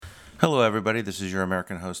Hello, everybody. This is your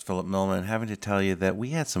American host, Philip Millman, having to tell you that we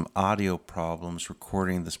had some audio problems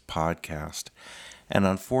recording this podcast. And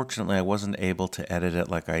unfortunately, I wasn't able to edit it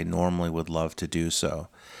like I normally would love to do so.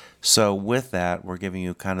 So, with that, we're giving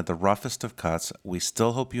you kind of the roughest of cuts. We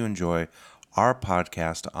still hope you enjoy our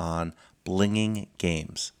podcast on blinging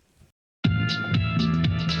games.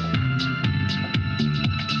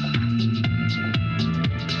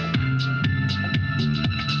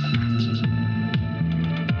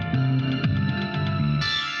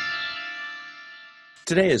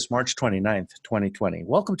 Today is March 29th, 2020.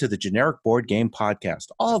 Welcome to the Generic Board Game Podcast,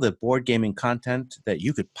 all the board gaming content that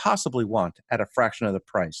you could possibly want at a fraction of the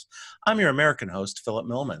price. I'm your American host, Philip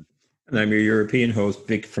Millman. And I'm your European host,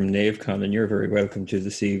 Vic from NaveCon, and you're very welcome to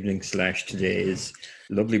this evening/today's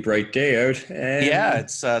lovely bright day out. Yeah,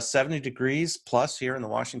 it's 70 degrees plus here in the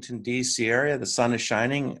Washington, D.C. area. The sun is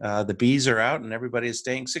shining, the bees are out, and everybody is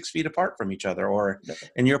staying 6 feet apart from each other, or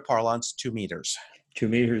in your parlance, 2 meters. 2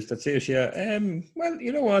 meters, that's it, yeah. Well,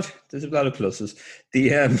 you know what? There's a lot of pluses.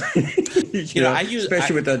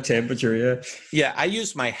 Especially with that temperature, yeah. Yeah, I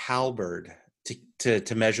use my halberd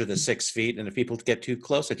to measure the 6 feet, and if people get too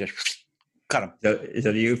close, I just cut them. Is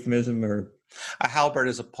that a euphemism, or? A halberd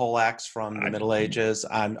is a poleaxe from the Middle Ages.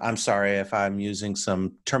 I'm sorry if I'm using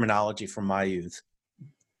some terminology from my youth.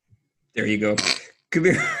 There you go. Come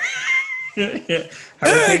here. Hey,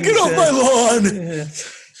 get off my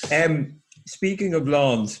lawn! Speaking of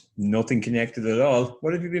lawns, nothing connected at all.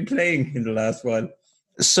 What have you been playing in the last while?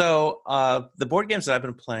 So the board games that I've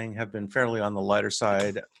been playing have been fairly on the lighter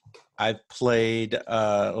side. I've played,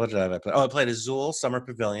 what did I play? Oh, I played Azul Summer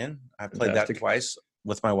Pavilion. I played that twice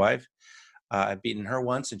with my wife. I've beaten her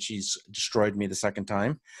once, and she's destroyed me the second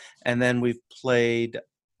time. And then we've played,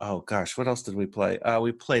 oh gosh, what else did we play?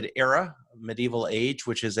 We played Era, Medieval Age,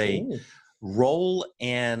 which is a roll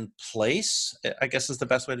and place, I guess is the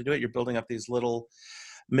best way to do it. You're building up these little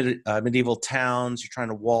medieval towns. You're trying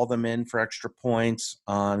to wall them in for extra points.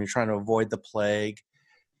 You're trying to avoid the plague.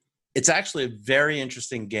 It's actually a very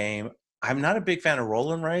interesting game. I'm not a big fan of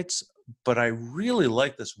roll and writes, but I really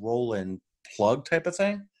like this roll and plug type of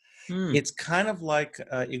thing. It's kind of like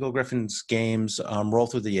Eagle Griffin's games, Roll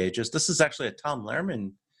Through the Ages. This is actually a Tom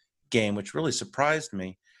Lehrman game, which really surprised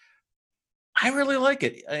me. I really like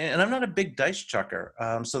it, and I'm not a big dice chucker,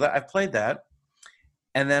 so that I've played that.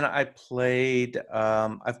 And then I've played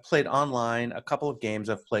online a couple of games.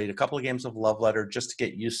 I've played a couple of games of Love Letter just to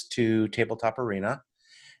get used to Tabletop Arena.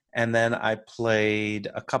 And then I played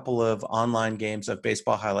a couple of online games of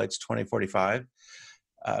Baseball Highlights 2045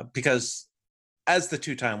 because as the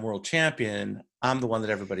two-time world champion, I'm the one that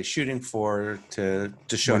everybody's shooting for to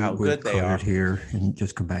show how good they are. We'll cut it here and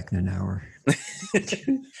just come back in an hour.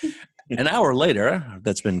 An hour later,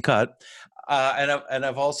 that's been cut, and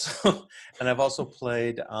I've also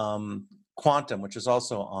played Quantum, which is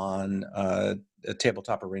also on a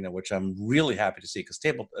Tabletop Arena, which I'm really happy to see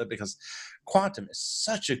because Quantum is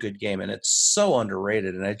such a good game and it's so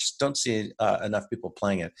underrated, and I just don't see enough people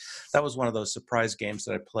playing it. That was one of those surprise games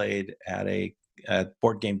that I played at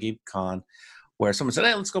Board Game Geek Con, where someone said,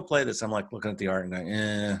 "Hey, let's go play this." I'm like looking at the art and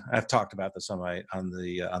going, I've talked about this on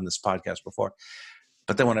this podcast before.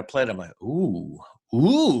 But then when I played, I'm like,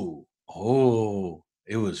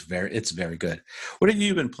 it's very good. What have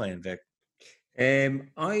you been playing, Vic?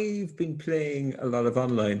 I've been playing a lot of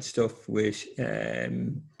online stuff with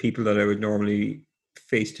people that I would normally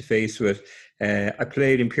face to face with. I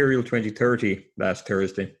played Imperial 2030 last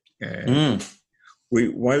Thursday.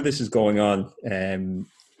 While this is going on,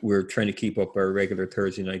 we're trying to keep up our regular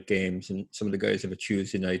Thursday night games, and some of the guys have a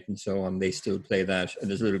Tuesday night and so on. They still play that, and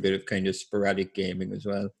there's a little bit of kind of sporadic gaming as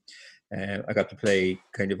well. I got to play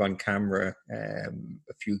kind of on camera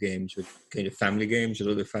a few games with kind of family games with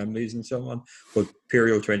other families and so on. But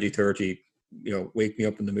Imperial 2030, wake me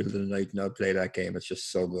up in the middle of the night and I'll play that game. It's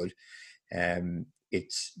just so good. Have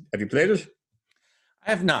you played it? I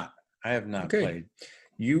have not played.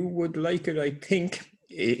 You would like it, I think.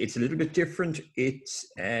 It's a little bit different.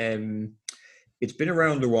 It's been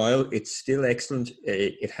around a while. It's still excellent.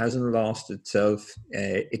 It hasn't lost itself.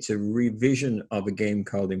 It's a revision of a game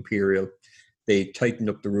called Imperial. They tightened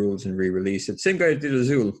up the rules and re-released it. Same guy that did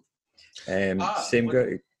Azul.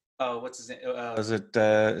 Guy. Oh, what's his name? Is it?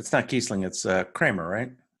 It's not Kiesling. It's Kramer,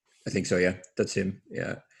 right? I think so. Yeah, that's him.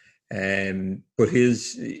 Yeah. But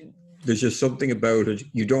there's just something about it.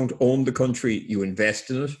 You don't own the country. You invest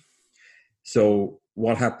in it. So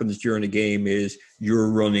what happens during a game is you're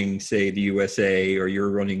running, say, the USA or you're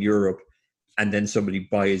running Europe, and then somebody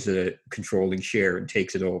buys a controlling share and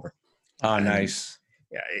takes it over. Oh, nice.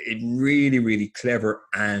 Yeah, it really, really clever,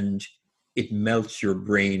 and it melts your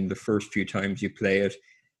brain the first few times you play it.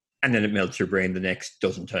 and then it melts your brain the next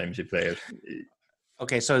dozen times you play it.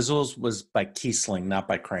 Okay, so Azul's was by Kiesling, not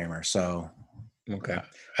by Kramer. So, okay.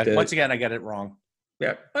 Once again, I get it wrong.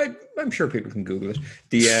 Yeah, I'm sure people can Google it.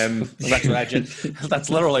 That's what I just. That's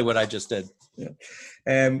literally what I just did.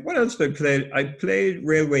 Yeah. What else did I play? I played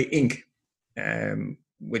Railway Inc.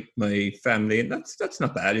 With my family, and that's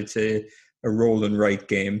not bad. It's a roll and write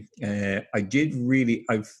game. I've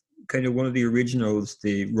kind of one of the originals,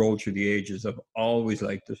 the Roll Through the Ages. I've always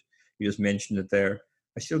liked it. You just mentioned it there.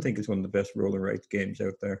 I still think it's one of the best roll and write games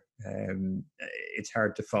out there. It's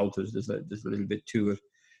hard to fault it. There's a little bit to it.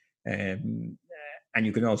 And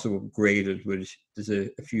you can also upgrade it with, there's a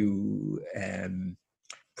few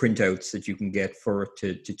printouts that you can get for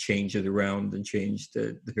it to change it around and change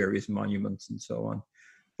the various monuments and so on.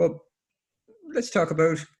 But let's talk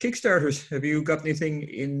about Kickstarters. Have you got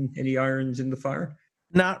any irons in the fire?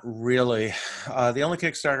 Not really. The only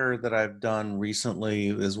Kickstarter that I've done recently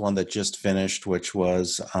is one that just finished, which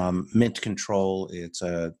was Mint Control. It's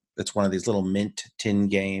one of these little mint tin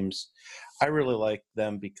games. I really like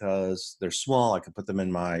them because they're small. I can put them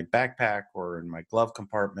in my backpack or in my glove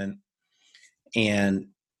compartment, and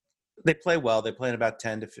they play well. They play in about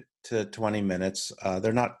 10 to 20 minutes.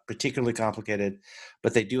 They're not particularly complicated,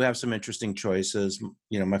 but they do have some interesting choices.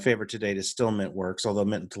 My favorite to date is still Mint Works, although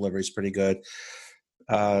Mint Delivery is pretty good.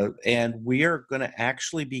 And we are going to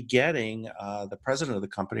actually be getting the president of the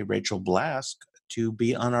company, Rachel Blask, to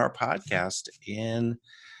be on our podcast in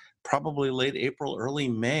probably late April, early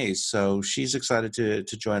May. So she's excited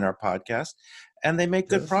to join our podcast, and they make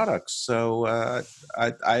good products. So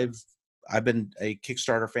I've been a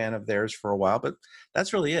Kickstarter fan of theirs for a while, but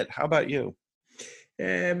that's really it. How about you?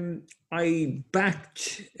 I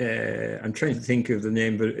backed, I'm trying to think of the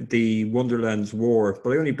name, but the Wonderland's War,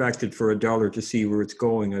 but I only backed it for $1 to see where it's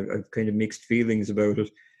going. I've kind of mixed feelings about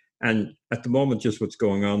it. And at the moment, just what's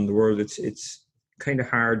going on in the world, it's kind of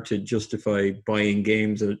hard to justify buying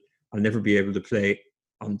games that I'll never be able to play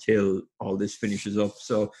until all this finishes up.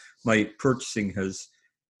 So my purchasing has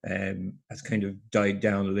kind of died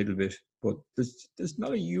down a little bit, but there's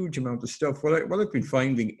not a huge amount of stuff. What I've been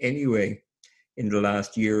finding anyway in the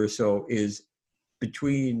last year or so is,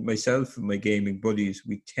 between myself and my gaming buddies,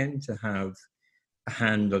 we tend to have a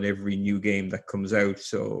hand on every new game that comes out.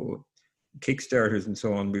 So Kickstarters and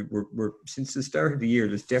so on, we're since the start of the year,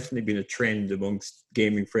 there's definitely been a trend amongst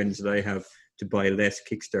gaming friends that I have to buy less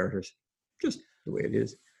Kickstarters. Just the way it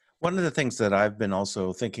is. One of the things that I've been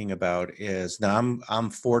also thinking about is, now I'm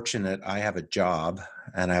fortunate. I have a job,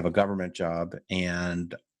 and I have a government job,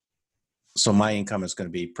 and so my income is going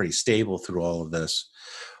to be pretty stable through all of this.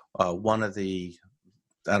 I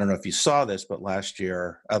don't know if you saw this, but last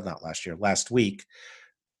week,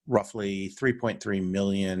 roughly 3.3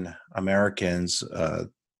 million Americans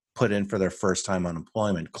put in for their first-time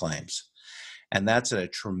unemployment claims. And that's a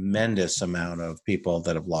tremendous amount of people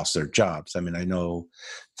that have lost their jobs. I mean, I know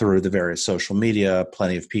through the various social media,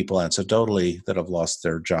 plenty of people anecdotally that have lost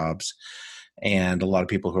their jobs, and a lot of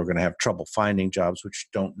people who are going to have trouble finding jobs, which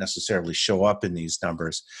don't necessarily show up in these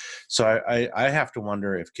numbers. So I have to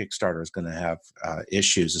wonder if Kickstarter is going to have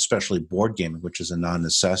issues, especially board gaming, which is a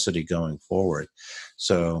non-necessity going forward.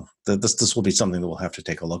 So this will be something that we'll have to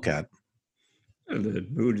take a look at. Well, the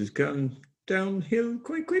mood has gone downhill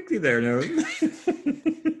quite quickly there now.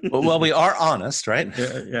 Well, we are honest, right?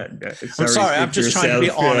 Yeah. I'm sorry. I'm just trying to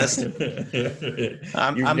be honest.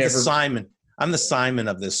 I'm the Simon. I'm the Simon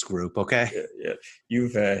of this group. Okay. Yeah.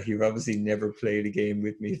 You've obviously never played a game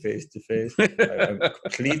with me face to face. I'm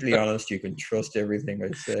completely honest. You can trust everything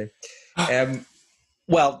I say.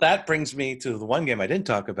 Well, that brings me to the one game I didn't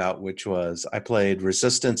talk about, which was I played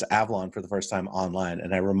Resistance Avalon for the first time online,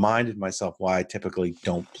 and I reminded myself why I typically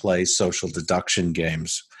don't play social deduction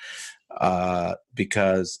games,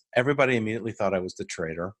 because everybody immediately thought I was the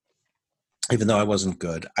traitor, even though I wasn't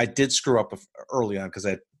good. I did screw up early on because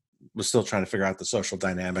I was still trying to figure out the social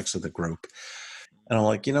dynamics of the group. And I'm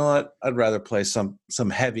like, you know what? I'd rather play some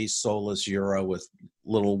heavy soulless Euro with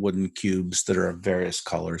little wooden cubes that are of various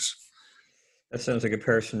colors. That sounds like a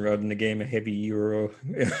person rather than a game, a heavy Euro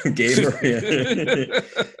gamer.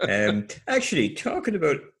 Actually, talking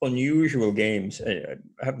about unusual games, I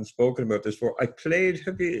haven't spoken about this before. I played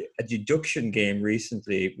a deduction game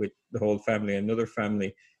recently with the whole family, another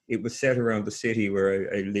family. It was set around the city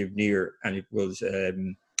where I live near, and it was a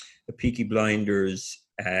Peaky Blinders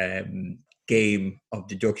game of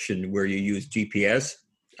deduction where you use GPS.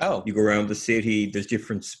 Oh. You go around the city, there's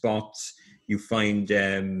different spots, you find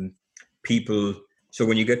people. So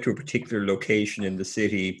when you get to a particular location in the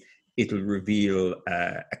city, it'll reveal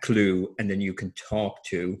a clue, and then you can talk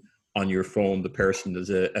to on your phone, the person does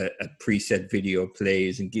a preset video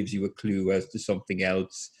plays and gives you a clue as to something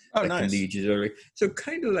else that can lead you to. So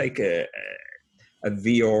kind of like a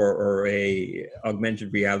VR or a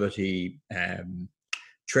augmented reality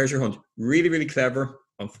treasure hunt. Really, really clever.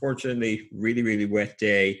 Unfortunately, really, really wet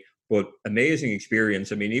day, but amazing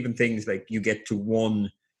experience. I mean, even things like you get to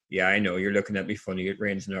one. Yeah, I know you're looking at me funny. It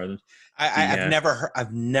rains in Ireland. I've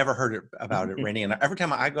never heard about it raining, and every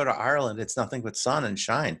time I go to Ireland, it's nothing but sun and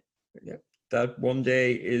shine. Yeah, that one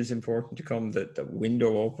day is important to come. That the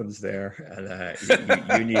window opens there,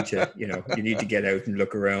 and you need to, you need to get out and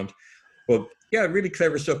look around. But yeah, really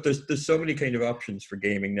clever stuff. There's so many kind of options for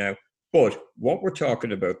gaming now. But what we're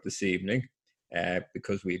talking about this evening,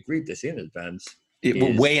 because we agreed this in advance,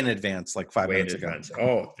 way in advance, like 5 minutes ago.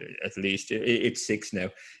 Oh, at least it's 6 now.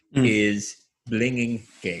 Is blinging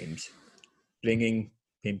games, blinging,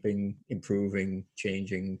 pimping, improving,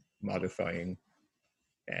 changing, modifying.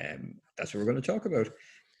 That's what we're going to talk about.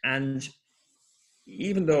 And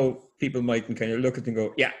even though people might kind of look at it and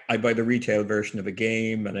go, yeah, I buy the retail version of a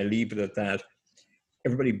game and I leave it at that,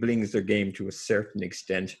 everybody blings their game to a certain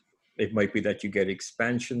extent. It might be that you get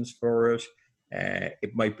expansions for it.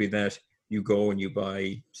 It might be that you go and you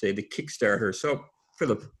buy, say, the Kickstarter. So,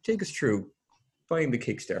 Philip, take us through buying the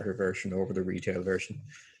Kickstarter version over the retail version.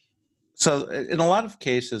 So in a lot of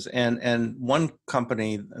cases, and one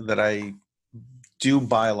company that I do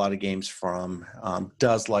buy a lot of games from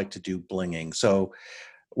does like to do blinging. So,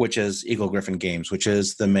 which is Eagle Griffin Games, which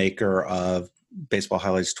is the maker of Baseball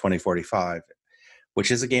Highlights 2045,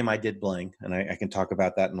 which is a game I did bling, and I can talk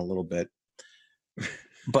about that in a little bit.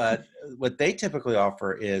 But what they typically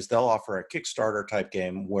offer is they'll offer a Kickstarter type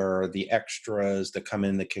game where the extras that come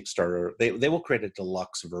in the Kickstarter, they will create a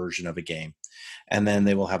deluxe version of a game, and then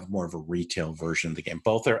they will have more of a retail version of the game.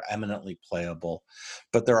 Both are eminently playable,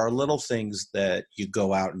 but there are little things that you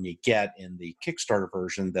go out and you get in the Kickstarter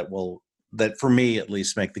version that for me at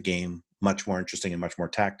least make the game much more interesting and much more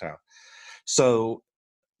tactile. So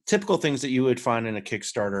typical things that you would find in a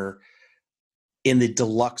Kickstarter in the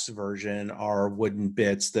deluxe version are wooden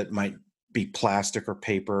bits that might be plastic or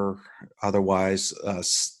paper, otherwise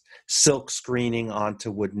silk screening onto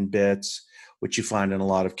wooden bits, which you find in a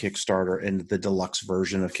lot of Kickstarter and the deluxe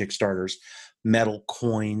version of Kickstarters. Metal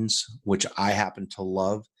coins, which I happen to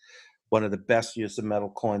love. One of the best use of metal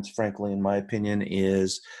coins, frankly, in my opinion,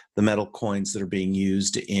 is the metal coins that are being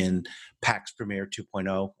used in PAX Premiere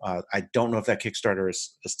 2.0. I don't know if that Kickstarter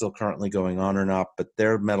is still currently going on or not, but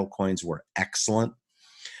their metal coins were excellent.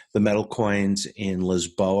 The metal coins in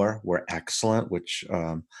Lisboa were excellent, which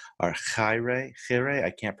are Gire,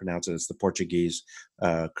 I can't pronounce it. It's the Portuguese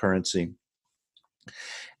currency.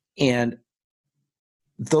 And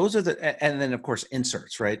those are and then of course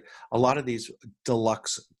inserts, right? A lot of these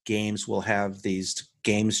deluxe games will have these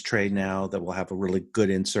games tray now that will have a really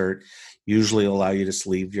good insert, usually allow you to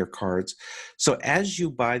sleeve your cards. So as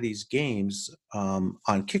you buy these games on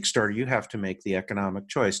Kickstarter, you have to make the economic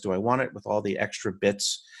choice. Do I want it with all the extra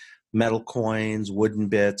bits, metal coins, wooden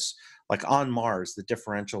bits? Like on Mars, the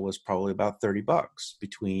differential was probably about $30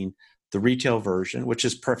 between the retail version, which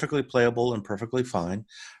is perfectly playable and perfectly fine,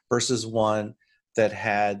 versus one that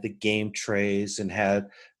had the game trays and had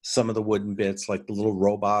some of the wooden bits like the little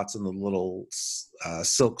robots and the little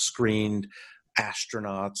silk screened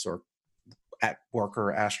astronauts or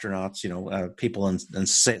worker astronauts, people in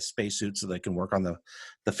spacesuits so they can work on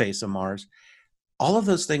the face of Mars. All of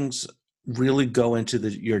those things really go into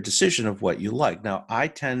your decision of what you like. Now,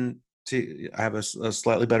 I have a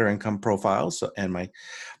slightly better income profile, and my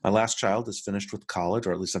last child is finished with college,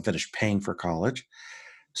 or at least I'm finished paying for college.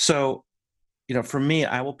 So, for me,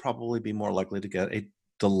 I will probably be more likely to get a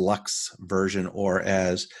deluxe version, or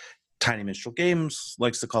as Tiny Minstrel Games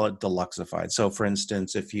likes to call it, deluxeified. So, for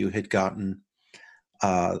instance, if you had gotten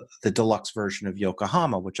the deluxe version of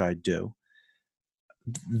Yokohama, which I do,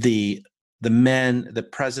 the men, the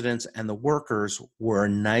presidents, and the workers were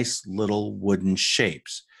nice little wooden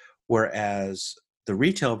shapes, whereas the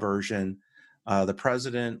retail version, the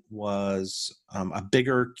president was a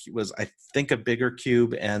bigger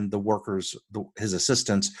cube, and the workers, his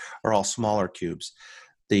assistants, are all smaller cubes.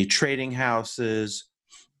 The trading houses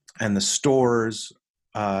and the stores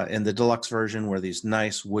in the deluxe version were these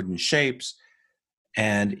nice wooden shapes,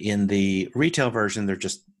 and in the retail version, they're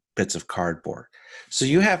just bits of cardboard. So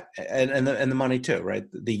you have, and the money too, right?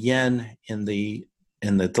 The yen in the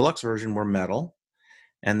deluxe version were metal,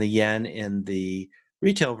 and the yen in the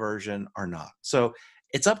retail version are not. So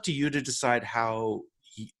it's up to you to decide how,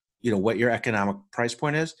 what your economic price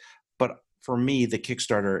point is. But for me, the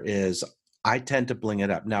Kickstarter is, I tend to bling it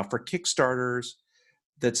up. Now for Kickstarters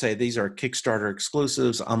that say these are Kickstarter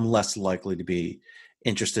exclusives, I'm less likely to be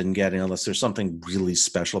interested in getting unless there's something really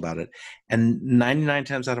special about it. And 99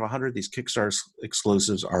 times out of 100, these Kickstarter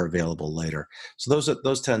exclusives are available later. So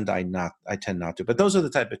those tend I tend not to. But those are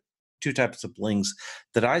the two types of blings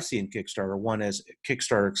that I see in Kickstarter. One is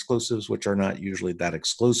Kickstarter exclusives, which are not usually that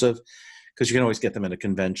exclusive because you can always get them at a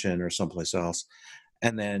convention or someplace else.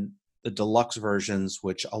 And then the deluxe versions,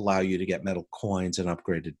 which allow you to get metal coins and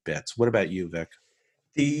upgraded bits. What about you, Vic?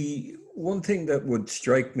 The one thing that would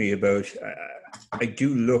strike me about, I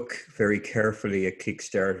do look very carefully at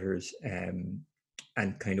Kickstarters and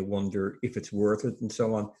kind of wonder if it's worth it and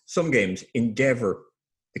so on. Some games, Endeavor,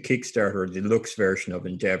 the Kickstarter, the deluxe version of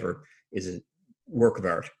Endeavor is a work of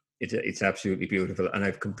art. It's absolutely beautiful. And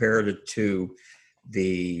I've compared it to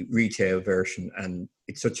the retail version, and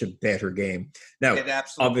it's such a better game. Now, it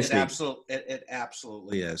absolutely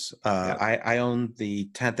is. I own the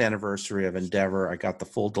 10th anniversary of Endeavor. I got the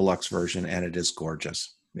full deluxe version, and it is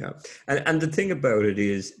gorgeous. Yeah, and the thing about it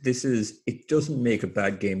is, it doesn't make a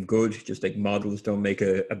bad game good. Just like models don't make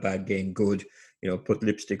a bad game good. Put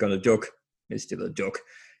lipstick on a duck, it's still a duck.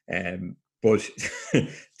 But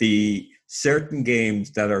the certain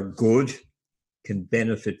games that are good can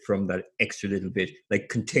benefit from that extra little bit, like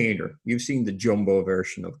Container. You've seen the jumbo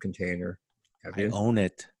version of Container, have you? I own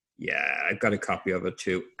it. Yeah, I've got a copy of it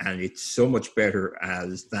too, and it's so much better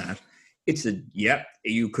as that.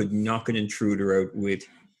 You could knock an intruder out with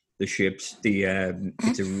the ships.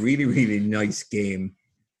 It's a really, really nice game,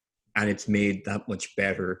 and it's made that much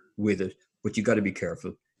better with it. But you got to be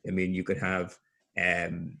careful. I mean, you could have. I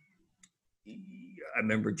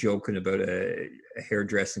remember joking about a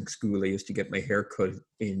hairdressing school I used to get my hair cut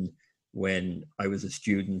in when I was a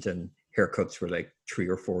student, and haircuts were like €3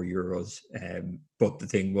 or €4. But the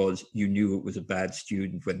thing was, you knew it was a bad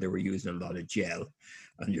student when they were using a lot of gel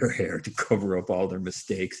on your hair to cover up all their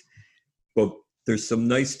mistakes. But there's some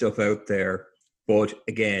nice stuff out there, but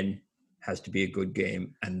again, has to be a good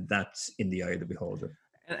game, and that's in the eye of the beholder.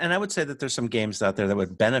 And I would say that there's some games out there that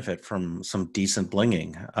would benefit from some decent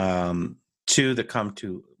blinging. Two that come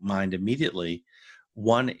to mind immediately.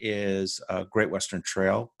 One is Great Western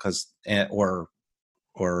Trail, or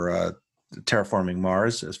Terraforming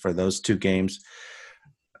Mars. As for those two games,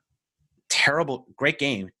 great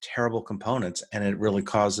game, terrible components, and it really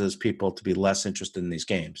causes people to be less interested in these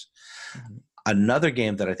games. Mm-hmm. Another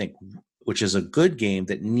game that I think, which is a good game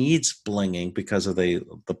that needs blinging because of the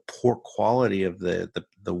poor quality of the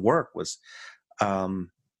work, was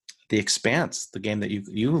The Expanse, the game that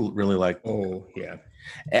you really like. Oh, yeah.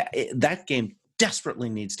 That game desperately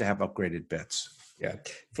needs to have upgraded bits. Yeah.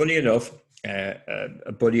 Funny enough,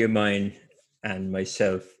 a buddy of mine and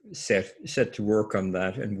myself set to work on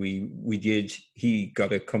that, and he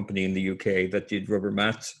got a company in the UK that did rubber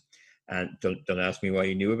mats, and don't ask me why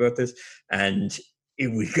he knew about this. And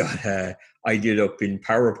I did up in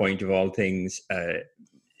PowerPoint of all things, an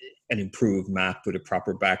improved map with a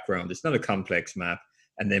proper background. It's not a complex map.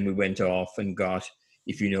 And then we went off and got,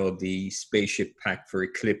 the spaceship pack for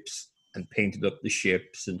Eclipse, and painted up the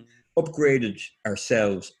ships and upgraded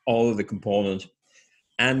ourselves all of the components,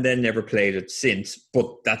 and then never played it since.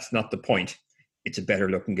 But that's not the point. It's a better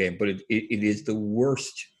looking game, but it is the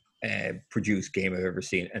worst produced game I've ever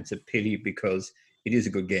seen. And it's a pity because it is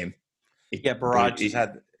a good game. Barrage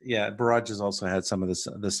has also had some of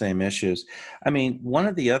the same issues. I mean, one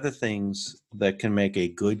of the other things that can make a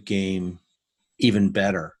good game even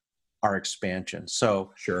better are expansions.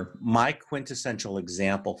 So sure, my quintessential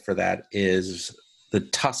example for that is the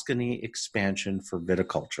Tuscany expansion for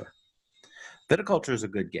Viticulture. Viticulture is a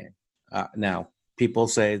good game. Now, people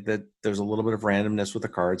say that there's a little bit of randomness with the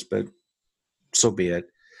cards, but so be it.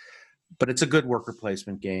 But it's a good worker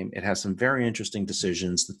placement game. It has some very interesting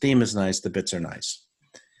decisions. The theme is nice. The bits are nice.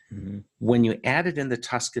 Mm-hmm. When you added in the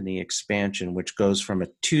Tuscany expansion, which goes from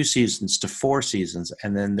 2 seasons to 4 seasons,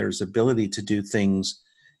 and then there's ability to do things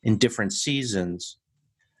in different seasons,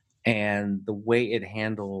 and the way it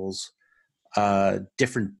handles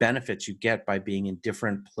different benefits you get by being in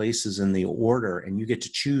different places in the order, and you get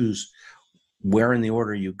to choose where in the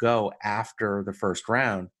order you go after the first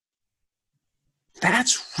round.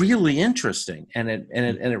 That's really interesting, and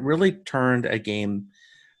it really turned a game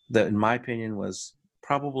that, in my opinion, was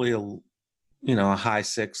probably a high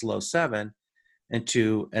 6, low 7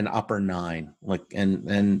 into an upper 9.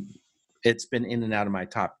 And it's been in and out of my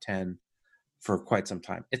top 10 for quite some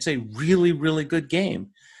time. It's a really, really good game.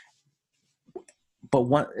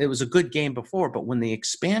 But it was a good game before, but when the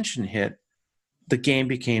expansion hit, the game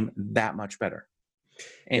became that much better.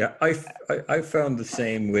 And I found the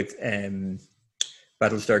same with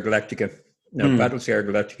Battlestar Galactica. Now, Battlestar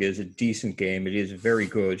Galactica is a decent game. It is very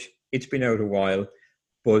good. It's been out a while,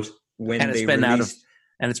 but when it's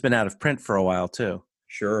been out of print for a while too.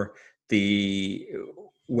 Sure.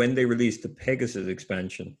 When they released the Pegasus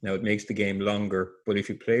expansion, now it makes the game longer, but if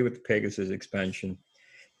you play with the Pegasus expansion,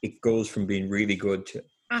 it goes from being really good to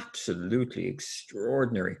absolutely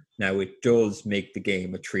extraordinary. Now, it does make the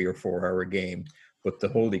game a 3 or 4 hour game, but the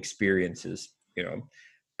whole experience is,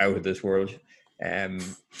 out of this world. And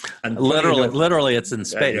literally, it's in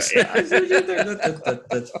space. That's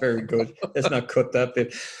very good. Let's not cut that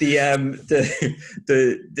bit.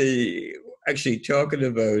 Actually, talking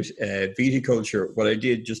about viticulture, what I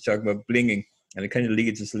did just talk about blinging, and it kind of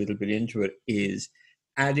leads us a little bit into it, is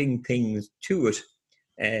adding things to it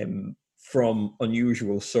from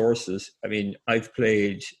unusual sources. I mean, I've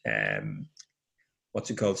played what's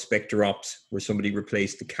it called, Spectre Ops, where somebody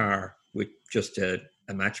replaced the car with just a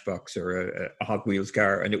Matchbox or a Hot Wheels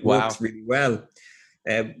car, and it works really well.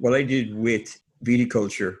 What I did with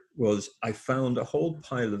viticulture was I found a whole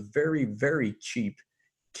pile of very, very cheap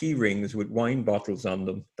key rings with wine bottles on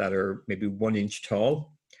them that are maybe 1 inch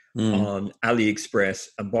tall on AliExpress,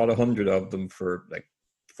 and bought 100 of them for like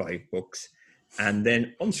 $5, and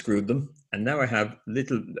then unscrewed them. And now I have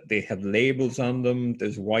they have labels on them.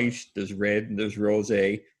 There's white, there's red, and there's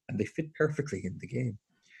rosé, and they fit perfectly in the game.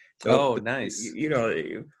 So, nice.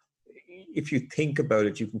 If you think about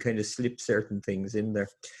it, you can kind of slip certain things in there.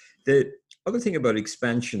 The other thing about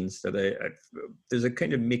expansions that there's a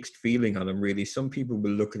kind of mixed feeling on them, really. Some people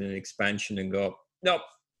will look at an expansion and go, no,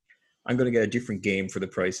 I'm going to get a different game for the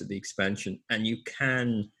price of the expansion. And you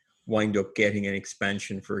can wind up getting an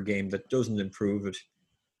expansion for a game that doesn't improve it.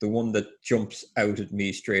 The one that jumps out at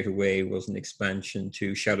me straight away was an expansion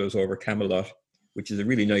to Shadows over Camelot, which is a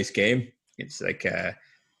really nice game. It's like a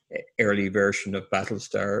early version of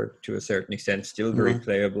Battlestar to a certain extent, still very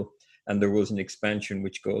playable. And there was an expansion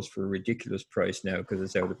which goes for a ridiculous price now because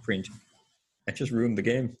it's out of print. It just ruined the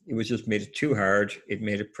game. It was just made it too hard. It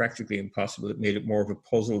made it practically impossible. It made it more of a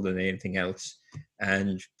puzzle than anything else.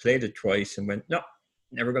 And played it twice and went, no,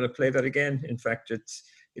 never going to play that again. In fact, it's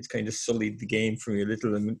kind of sullied the game for me a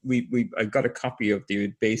little. And I got a copy of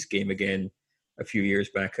the base game again a few years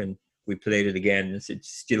back, and we played it again. It's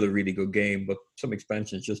still a really good game, but some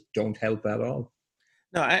expansions just don't help at all.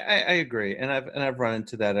 No, I agree, and I've run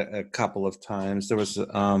into that a couple of times. There was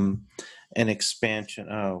an expansion.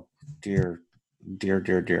 Oh dear. I'm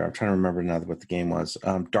trying to remember now what the game was.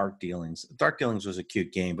 Dark Dealings. Dark Dealings was a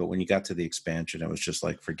cute game, but when you got to the expansion, it was just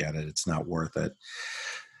like, forget it. It's not worth it.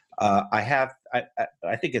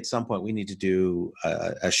 I think at some point we need to do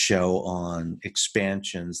a show on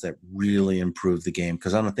expansions that really improve the game,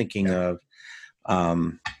 because I'm thinking of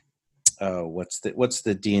what's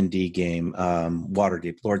the D&D game?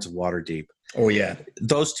 Waterdeep, Lords of Waterdeep. Oh yeah,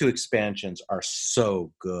 those two expansions are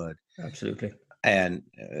so good. Absolutely. And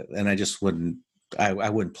I just wouldn't. I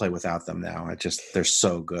wouldn't play without them now. They're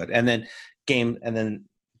so good. And then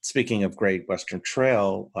speaking of Great Western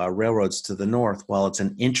Trail, Railroads to the North, while it's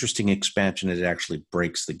an interesting expansion, it actually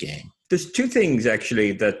breaks the game. There's two things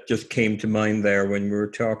actually that just came to mind there when we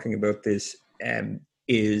were talking about this.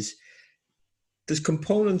 Is there's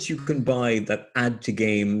components you can buy that add to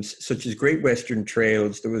games, such as Great Western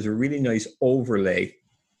Trails. There was a really nice overlay,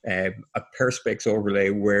 a Perspex overlay,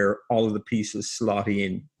 where all of the pieces slot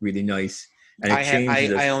in really nice. And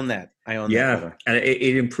I own that. That, and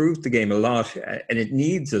it improved the game a lot, and it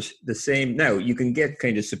needs it the same. Now, you can get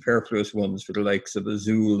kind of superfluous ones for the likes of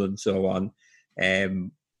Azul and so on,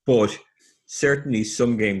 but certainly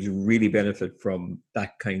some games really benefit from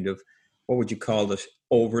that kind of, what would you call it,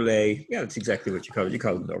 overlay? Yeah, that's exactly what you call it. You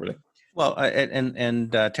call it an overlay. Well,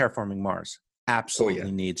 and Terraforming Mars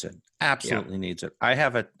absolutely needs it. Absolutely needs it.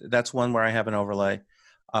 That's one where I have an overlay.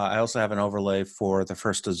 I also have an overlay for the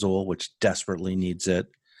first Azul, which desperately needs it.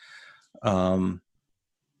 But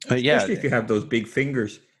yeah, especially if you have those big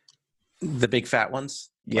fingers, the big fat ones.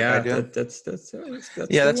 Yeah, that's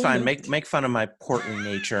fine. Make fun of my portly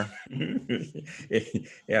nature.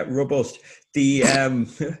 Yeah, robust. The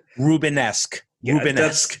Rubenesque. Yeah,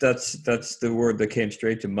 Rubenesque. That's the word that came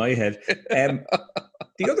straight to my head.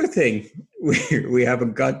 The other thing we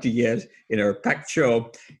haven't got to yet in our packed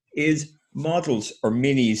show is models, or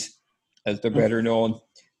minis, as they're better known,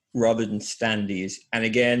 rather than standees. And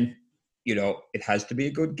again, it has to be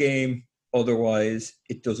a good game, otherwise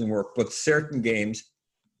it doesn't work. But certain games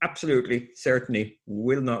absolutely, certainly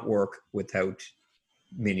will not work without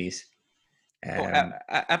minis.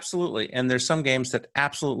 Absolutely. And there's some games that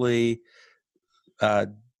absolutely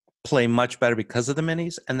play much better because of the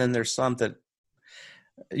minis. And then there's some that,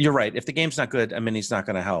 you're right, if the game's not good, a mini's not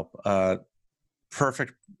going to help.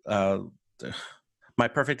 my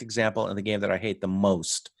perfect example in the game that I hate the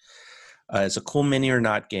most. It's a Cool Mini or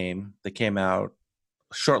Not game that came out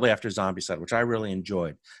shortly after Zombicide, which I really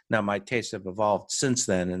enjoyed. Now, my tastes have evolved since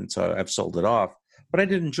then, and so I've sold it off, but I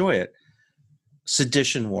did enjoy it.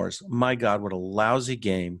 Sedition Wars. My God, what a lousy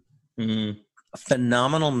game. Mm-hmm.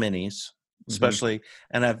 Phenomenal minis, especially,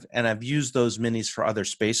 and I've used those minis for other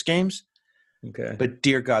space games. Okay. But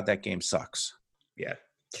dear God, that game sucks. Yeah.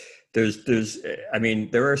 I mean,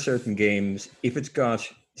 there are certain games, if it's got,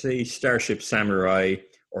 say, Starship Samurai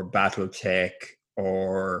or Battletech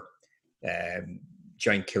or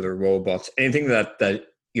Giant Killer Robots, anything that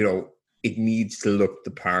it needs to look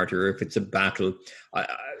the part, or if it's a battle,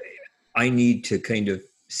 I need to kind of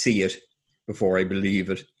see it before I believe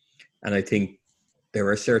it. And I think there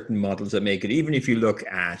are certain models that make it, even if you look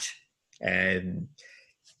at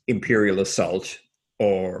Imperial Assault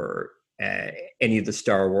or any of the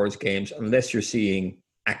Star Wars games, unless you're seeing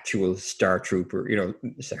actual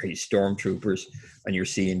stormtroopers, and you're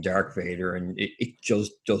seeing Darth Vader, and it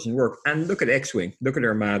just doesn't work. And look at X-Wing, look at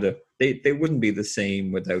Armada. They wouldn't be the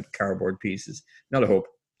same without cardboard pieces. Not a hope.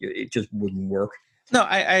 It just wouldn't work. No,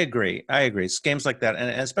 I agree. It's games like that,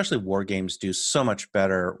 and especially war games, do so much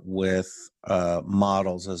better with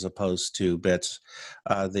models as opposed to bits.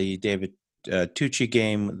 The David Tucci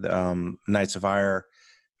game, Knights of Ire,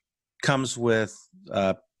 comes with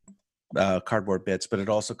cardboard bits, but it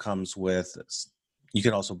also comes with, you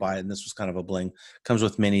can also buy it, and this was kind of a bling, comes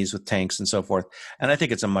with minis, with tanks and so forth. And I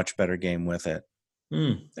think it's a much better game with it.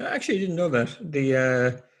 Actually, I didn't know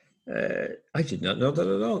that. I did not know that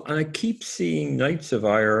at all. And I keep seeing Knights of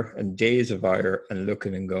Ire and Days of Ire and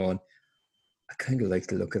looking and going, I kind of like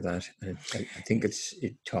the look of that. And I think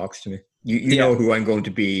it talks to me. You know who I'm going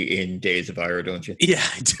to be in Days of Ire, don't you? Yeah,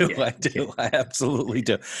 I do. Yeah, I do. Yeah. I absolutely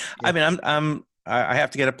do. Yeah. I mean, I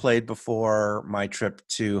have to get it played before my trip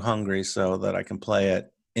to Hungary so that I can play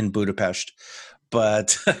it in Budapest.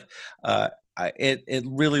 But it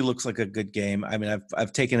really looks like a good game. I mean,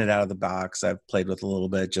 I've taken it out of the box. I've played with a little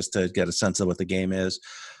bit just to get a sense of what the game is.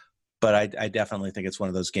 But I definitely think it's one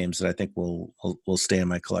of those games that I think will stay in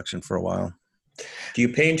my collection for a while. Do you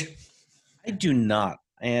paint? I do not,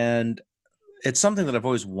 and it's something that I've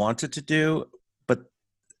always wanted to do. But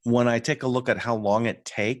when I take a look at how long it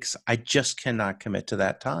takes, I just cannot commit to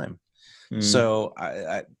that time. So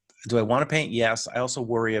do I want to paint? Yes. I also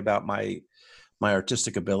worry about my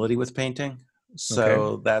artistic ability with painting.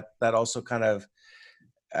 So that also kind of,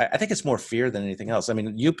 I think it's more fear than anything else. I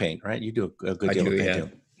mean, you paint, right? You do a good deal of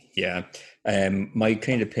painting. Yeah. My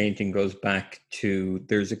kind of painting goes back to,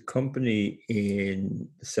 there's a company in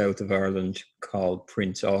the south of Ireland called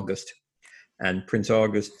Prince August. And Prince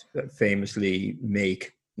August famously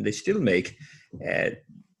they still make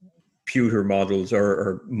pewter models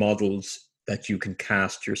or models that you can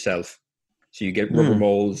cast yourself. So you get rubber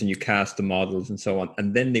molds and you cast the models and so on.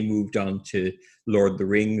 And then they moved on to Lord of the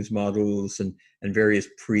Rings models and various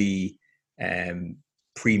pre-made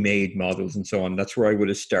models and so on. That's where I would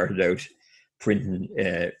have started out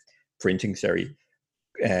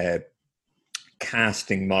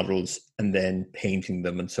casting models and then painting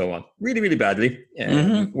them and so on. Really, really badly.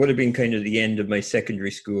 Would have been kind of the end of my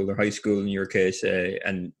secondary school or high school in your case.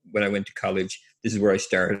 And when I went to college, this is where I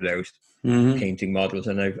started out. Painting models,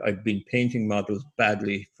 and I've been painting models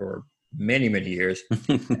badly for many, many years.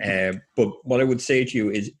 But what I would say to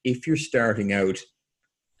you is, if you're starting out,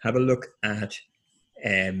 have a look at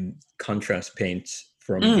contrast paints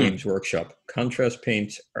from Games Workshop. Contrast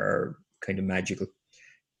paints are kind of magical.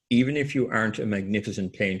 Even if you aren't a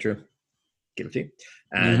magnificent painter, guilty.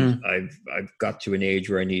 And I've got to an age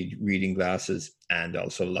where I need reading glasses and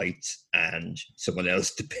also lights and someone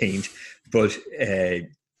else to paint. But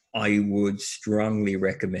I would strongly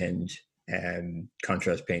recommend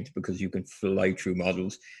contrast paints, because you can fly through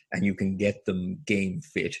models and you can get them game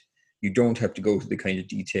fit. You don't have to go to the kind of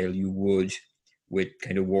detail you would with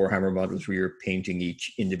kind of Warhammer models where you're painting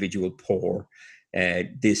each individual pore.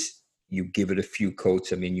 This, you give it a few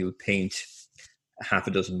coats. I mean, you'll paint half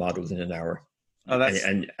a dozen models in an hour.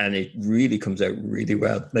 And it really comes out really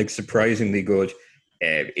well, like surprisingly good.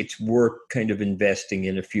 It's worth kind of investing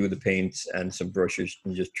in a few of the paints and some brushes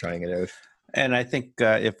and just trying it out. And I think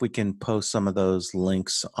if we can post some of those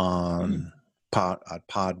links on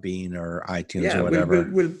Podbean or iTunes or whatever.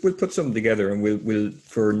 We'll put something together, and we'll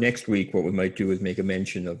for next week, what we might do is make a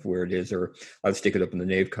mention of where it is, or I'll stick it up in the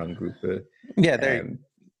NaveCon group.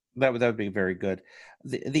 That would be very good.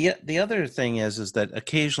 The other thing is that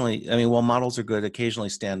occasionally, I mean, while models are good, occasionally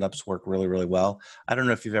stand-ups work really, really well. I don't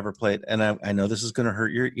know if you've ever played, and I know this is going to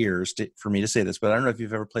hurt your ears for me to say this, but I don't know if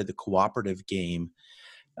you've ever played the cooperative game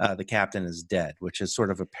The Captain is Dead, which is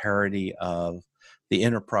sort of a parody of the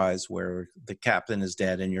Enterprise, where the captain is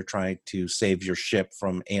dead and you're trying to save your ship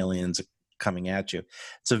from aliens coming at you.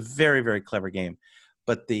 It's a very, very clever game.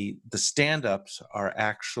 But the stand-ups are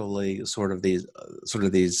actually sort of these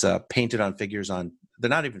painted on figures on. They're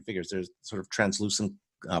not even figures. They're sort of translucent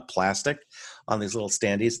plastic on these little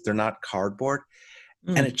standees. They're not cardboard,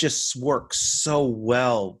 and it just works so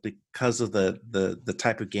well because of the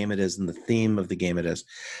type of game it is and the theme of the game it is.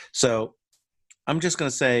 So I'm just going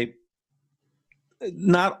to say,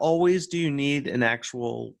 not always do you need an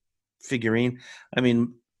actual figurine. I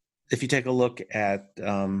mean, if you take a look at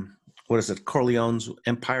what is it, Corleone's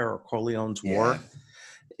Empire or Corleone's War,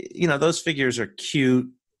 those figures are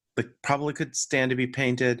cute, but probably could stand to be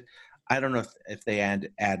painted. I don't know if they add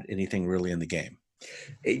anything really in the game.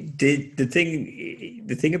 The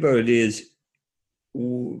thing about it is,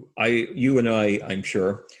 you and I'm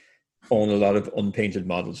sure, own a lot of unpainted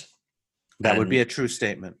models. That would be a true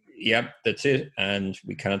statement. Yep, that's it. And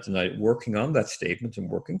we cannot deny it. Working on that statement and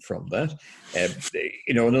working from that,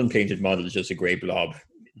 an unpainted model is just a grey blob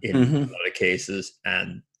in a lot of cases,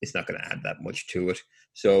 and it's not going to add that much to it.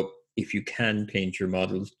 So if you can paint your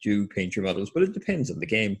models, do paint your models, but it depends on the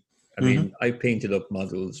game. I mean, I painted up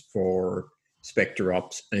models for Spectre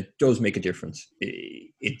Ops, and it does make a difference.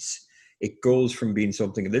 It goes from being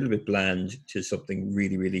something a little bit bland to something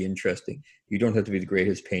really, really interesting. You don't have to be the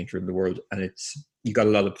greatest painter in the world, and you got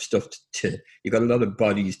a lot of stuff you got a lot of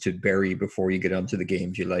bodies to bury before you get onto the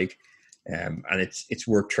games you like, and it's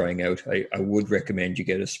worth trying out. I would recommend you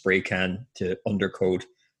get a spray can to undercoat,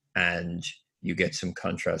 and you get some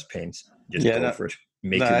contrast paints. Just go for it.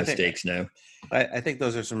 Make your mistakes now. I think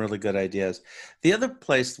those are some really good ideas. The other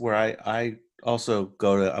place where I also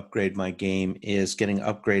go to upgrade my game is getting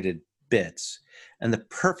upgraded bits. And the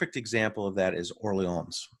perfect example of that is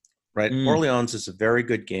Orleans, right? Orleans is a very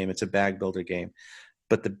good game. It's a bag builder game,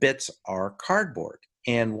 but the bits are cardboard.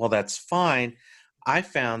 And while that's fine, I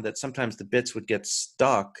found that sometimes the bits would get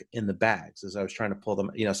stuck in the bags as I was trying to pull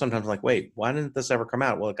them. Sometimes like, wait, why didn't this ever come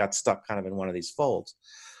out? Well, it got stuck kind of in one of these folds.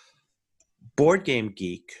 Board Game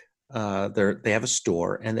Geek, they have a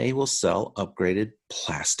store, and they will sell upgraded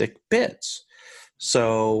plastic bits.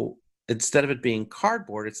 So instead of it being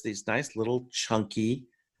cardboard, it's these nice little chunky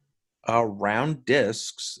round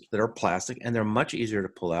discs that are plastic, and they're much easier to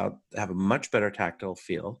pull out, have a much better tactile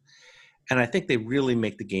feel. And I think they really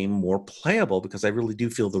make the game more playable, because I really do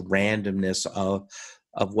feel the randomness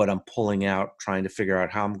of what I'm pulling out, trying to figure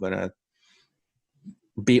out how I'm going to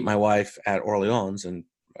beat my wife at Orleans, and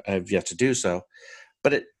I've yet to do so.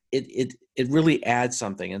 But it really adds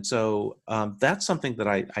something. And so that's something that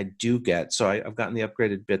I do get. So I've gotten the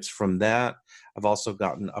upgraded bits from that. I've also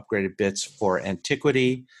gotten upgraded bits for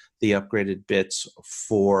Antiquity, the upgraded bits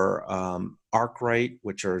for Arkwright,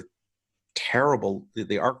 which are terrible.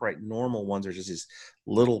 The Arkwright normal ones are just these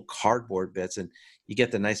little cardboard bits, and you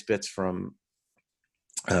get the nice bits from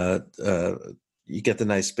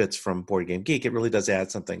Board Game Geek. It really does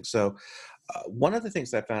add something. So one of the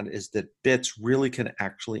things I found is that bits really can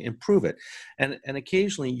actually improve it. And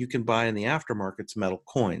occasionally you can buy in the aftermarkets metal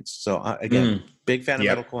coins. So again, big fan of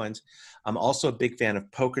metal coins. I'm also a big fan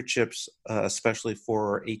of poker chips, especially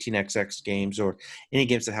for 18xx games or any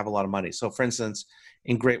games that have a lot of money. So for instance,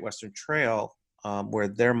 in Great Western Trail, where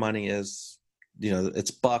their money is,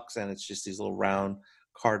 it's bucks and it's just these little round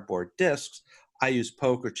cardboard discs, I use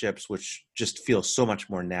poker chips, which just feel so much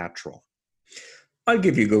more natural. I'll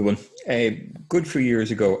give you a good one. Good few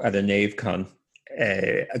years ago at a NaveCon,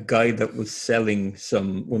 a guy that was selling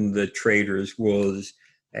one of the traders was,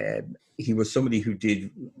 he was somebody who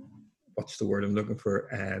did, what's the word I'm looking for?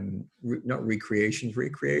 Not recreations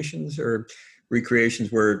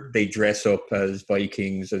where they dress up as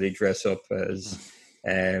Vikings or they dress up as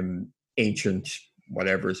ancient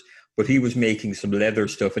whatevers. But he was making some leather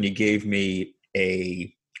stuff, and he gave me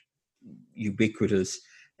a ubiquitous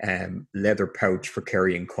leather pouch for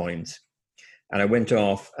carrying coins. And I went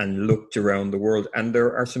off and looked around the world, and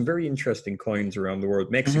there are some very interesting coins around the world.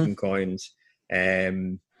 Mexican coins,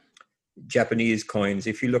 Japanese coins.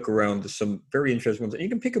 If you look around, there's some very interesting ones, and you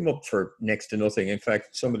can pick them up for next to nothing. In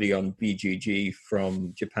fact, somebody on BGG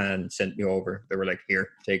from Japan sent me over. They were like, here,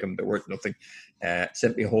 take them, they're worth nothing.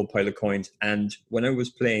 Sent me a whole pile of coins. And when I was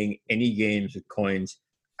playing any games with coins,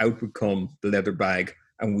 out would come the leather bag,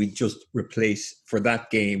 and we'd just replace, for that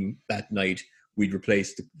game that night, we'd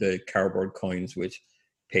replace the cardboard coins with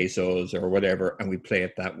pesos or whatever, and we'd play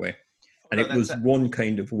it that way. And it was one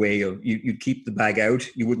kind of way of, you'd keep the bag out,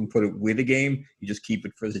 you wouldn't put it with a game, you just keep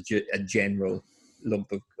it for a general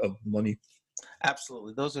lump of money.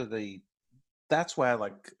 Absolutely. Those are the that's why I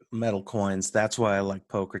like metal coins. That's why I like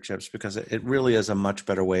poker chips, because it really is a much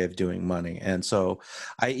better way of doing money. And so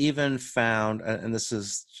I even found, and this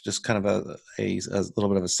is just kind of a little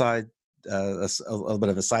bit of a side, a little bit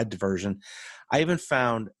of a side diversion. I even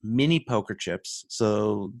found mini poker chips.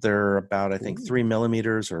 So they're about, I think, 3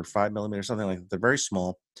 millimeters or 5 millimeters, something like that. They're very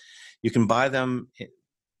small. You can buy them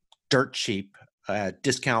dirt cheap at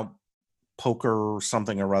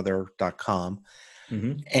discountpokersomethingorother.com.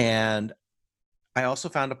 Mm-hmm. And I also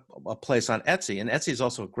found a place on Etsy, and Etsy is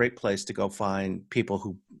also a great place to go find people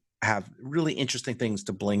who have really interesting things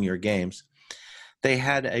to bling your games. They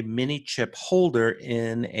had a mini chip holder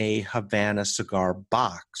in a Havana cigar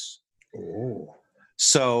box. Oh.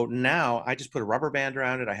 So now I just put a rubber band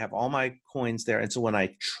around it. I have all my coins there. And so when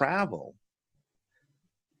I travel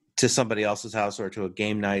to somebody else's house or to a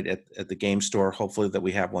game night at the game store, hopefully that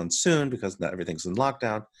we have one soon because not everything's in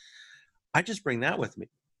lockdown, I just bring that with me.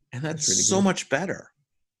 And that's really so much better.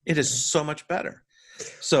 It is so much better.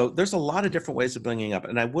 So there's a lot of different ways of bringing up.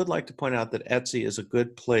 And I would like to point out that Etsy is a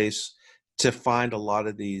good place to find a lot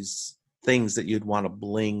of these things that you'd want to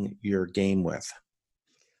bling your game with.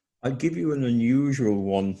 I'll give you an unusual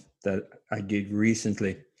one that I did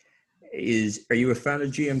recently. Are you a fan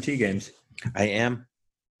of GMT games? I am.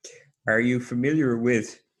 Are you familiar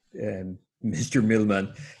with Mr.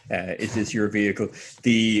 Millman? Is this your vehicle?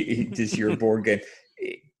 Is this your board game?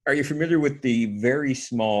 Are you familiar with the very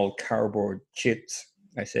small cardboard chits?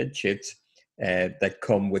 I said chits that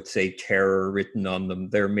come with, say, terror written on them.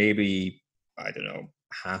 They're maybe, I don't know,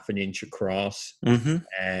 half an inch across,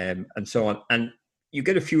 and so on. And you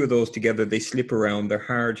get a few of those together. They slip around. They're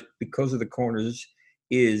hard because of the corners.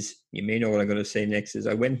 You may know what I'm going to say next.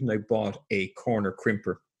 I went and I bought a corner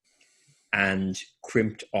crimper and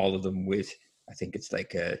crimped all of them with, I think it's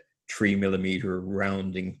like a 3 millimeter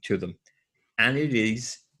rounding to them. And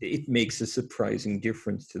it makes a surprising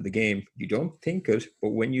difference to the game. You don't think it,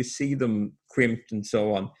 but when you see them crimped and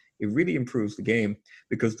so on, it really improves the game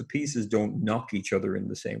because the pieces don't knock each other in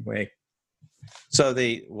the same way. So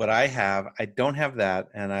what I have, I don't have that,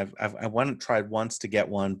 and I tried once to get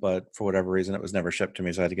one, but for whatever reason, it was never shipped to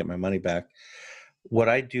me, so I had to get my money back. What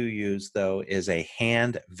I do use though is a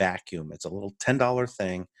hand vacuum. It's a little $10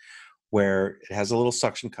 thing where it has a little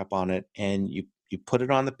suction cup on it, and you put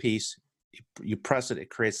it on the piece. You press it,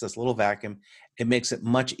 it creates this little vacuum. It makes it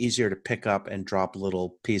much easier to pick up and drop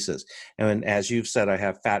little pieces. And as you've said, I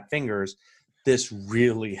have fat fingers. This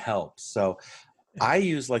really helps. So I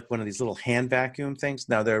use like one of these little hand vacuum things.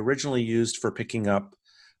 Now they're originally used for picking up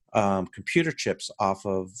computer chips off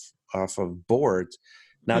of boards.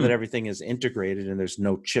 Now that everything is integrated and there's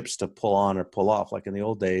no chips to pull on or pull off, like in the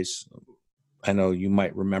old days, I know you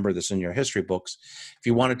might remember this in your history books. If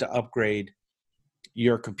you wanted to upgrade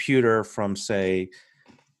your computer from, say,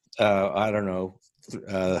 I don't know,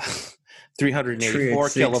 384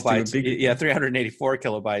 kilobytes, 384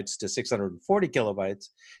 kilobytes to 640 kilobytes,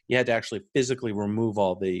 you had to actually physically remove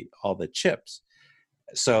all the chips.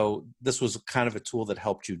 So this was kind of a tool that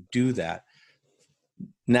helped you do that.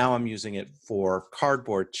 Now I'm using it for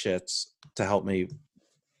cardboard chits to help me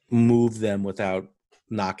move them without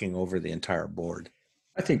knocking over the entire board.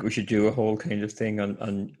 I think we should do a whole kind of thing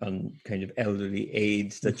on kind of elderly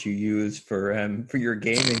aids that you use for your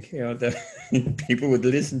gaming. You know, that people would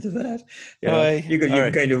listen to that. You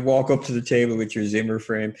can kind of walk up to the table with your Zimmer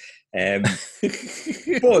frame.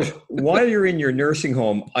 But while you're in your nursing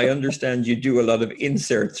home, I understand you do a lot of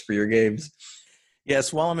inserts for your games.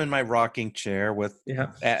 Yes, while I'm in my rocking chair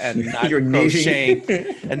and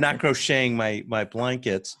not crocheting my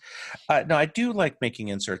blankets. No, I do like making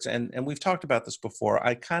inserts, and we've talked about this before.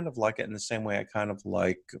 I kind of like it in the same way I kind of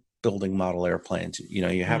like building model airplanes. You know,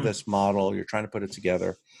 you have this model, you're trying to put it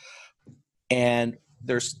together, and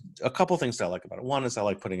there's a couple things that I like about it. One is I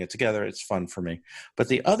like putting it together. It's fun for me. But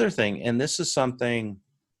the other thing, and this is something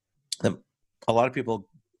that a lot of people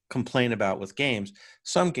complain about with games,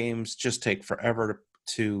 some games just take forever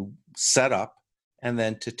to set up and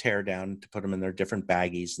then to tear down, to put them in their different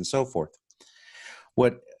baggies and so forth.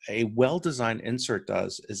 What a well-designed insert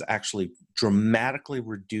does is actually dramatically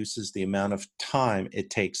reduces the amount of time it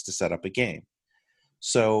takes to set up a game.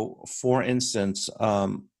 So for instance,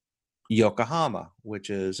 Yokohama, which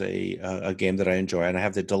is a game that I enjoy, and I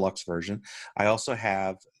have the deluxe version. I also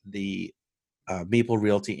have the Meeple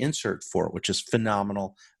Realty insert for it, which is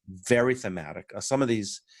phenomenal, very thematic. Some of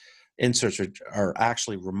these inserts are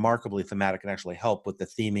actually remarkably thematic and actually help with the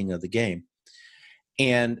theming of the game.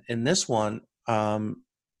 And in this one,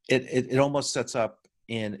 it almost sets up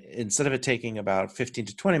instead of it taking about 15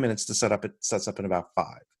 to 20 minutes to set up, it sets up in about 5.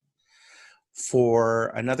 For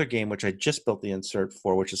another game, which I just built the insert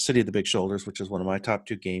for, which is City of the Big Shoulders, which is one of my top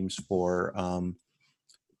 2 games for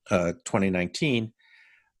 2019,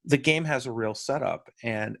 the game has a real setup,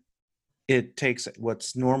 and it takes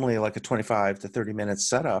what's normally like a 25 to 30 minute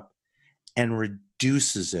setup and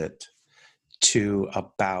reduces it to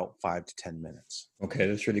about 5 to 10 minutes. Okay,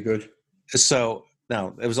 that's really good. So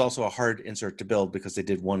now it was also a hard insert to build because they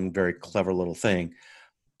did one very clever little thing.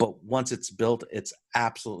 But once it's built, it's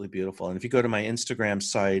absolutely beautiful. And if you go to my Instagram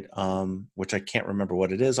site, which I can't remember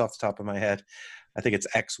what it is off the top of my head, I think it's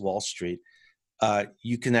X Wall Street.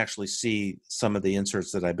 You can actually see some of the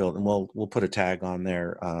inserts that I built, and we'll put a tag on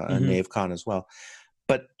there, on NaveCon as well.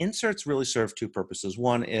 But inserts really serve 2 purposes.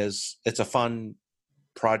 One is it's a fun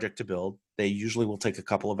project to build. They usually will take a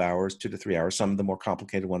couple of hours, 2 to 3 hours. Some of the more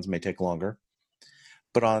complicated ones may take longer.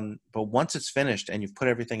 But once it's finished and you've put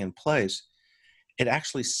everything in place, it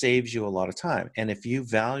actually saves you a lot of time. And if you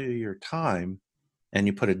value your time and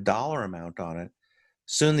you put a dollar amount on it,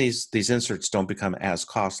 soon these inserts don't become as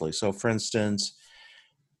costly. So for instance,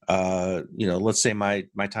 let's say my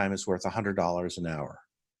time is worth $100 an hour,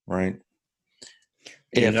 right?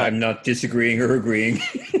 I'm not disagreeing or agreeing.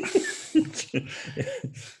 All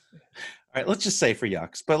right, let's just say for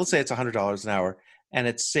yucks, but let's say it's $100 an hour, and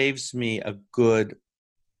it saves me a good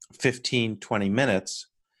 15, 20 minutes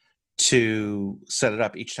to set it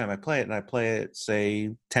up each time I play it, and I play it,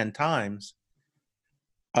 say, 10 times.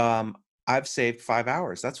 I've saved 5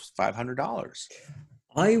 hours. That's $500.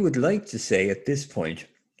 I would like to say at this point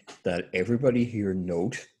that everybody here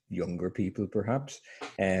note, younger people perhaps,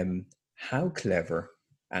 how clever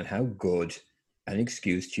and how good an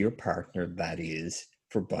excuse to your partner that is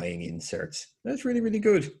for buying inserts. That's really, really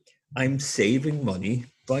good. I'm saving money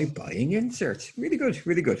by buying inserts. Really good,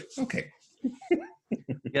 really good. Okay.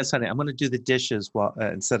 Yes, honey, I'm going to do the dishes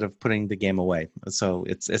instead of putting the game away. So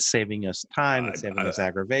it's saving us time. It's saving us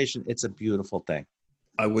aggravation. It's a beautiful thing.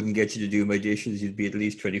 I wouldn't get you to do my dishes. You'd be at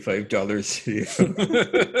least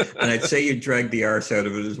 $25. And I'd say you'd drag the arse out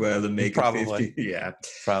of it as well and make it 50. Yeah.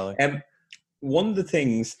 Probably. One of the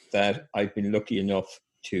things that I've been lucky enough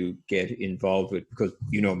to get involved with, because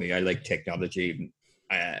you know me, I like technology.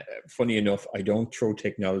 Funny enough, I don't throw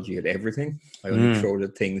technology at everything. I only throw it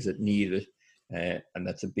at things that need it. And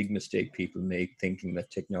that's a big mistake people make, thinking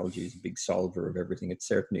that technology is a big solver of everything. It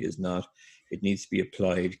certainly is not. It needs to be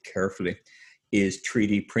applied carefully. Is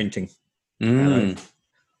 3D printing. And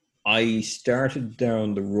I started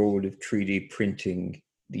down the road of 3D printing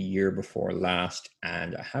the year before last,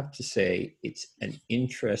 and I have to say it's an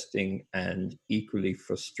interesting and equally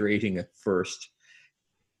frustrating at first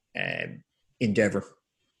endeavor.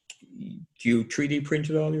 Do you 3D print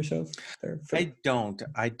it all yourself there, Phillip?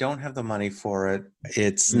 I don't have the money for it.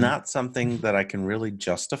 It's not something that I can really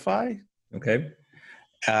justify. Okay.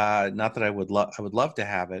 Not that I would love to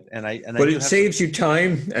have it, but it saves you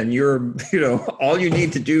time, and all you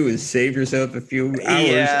need to do is save yourself a few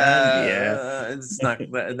hours.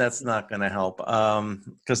 That's not going to help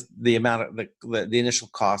because the amount of the initial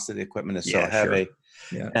cost of the equipment is so heavy,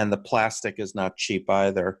 and the plastic is not cheap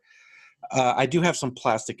either. I do have some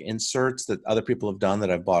plastic inserts that other people have done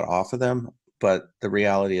that I've bought off of them, but the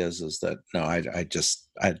reality is that no,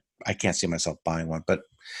 I can't see myself buying one. But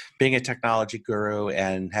being a technology guru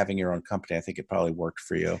and having your own company, I think it probably worked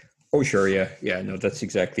for you. Oh, sure. Yeah. No, that's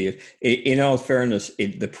exactly it. In all fairness,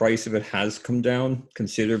 the price of it has come down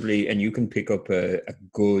considerably, and you can pick up a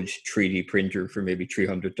good 3D printer for maybe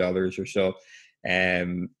 $300 or so.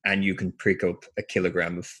 And you can pick up a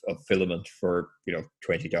kilogram of filament for,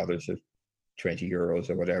 $20 or 20 euros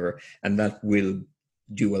or whatever. And that will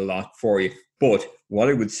do a lot for you. But what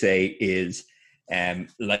I would say is,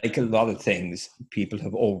 like a lot of things, people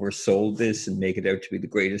have oversold this and make it out to be the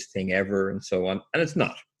greatest thing ever and so on. And it's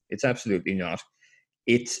not. It's absolutely not.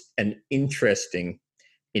 It's an interesting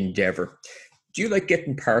endeavor. Do you like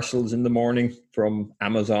getting parcels in the morning from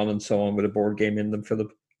Amazon and so on with a board game in them,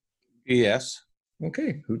 Phillip? Yes.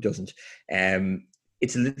 Okay, who doesn't?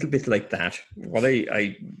 It's a little bit like that.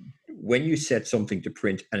 When you set something to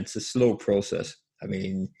print, and it's a slow process. I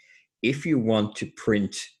mean, if you want to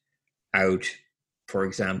print out, for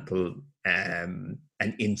example, an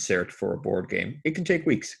insert for a board game, it can take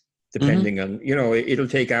weeks, depending on, it'll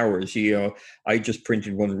take hours. I just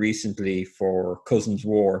printed one recently for Cousins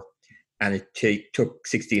War, and it took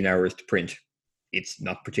 16 hours to print. It's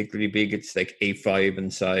not particularly big. It's like A5 in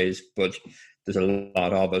size, but there's a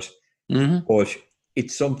lot of it. But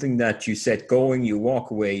it's something that you set going, you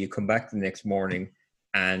walk away, you come back the next morning,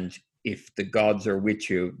 and if the gods are with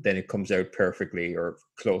you, then it comes out perfectly or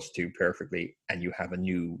close to perfectly, and you have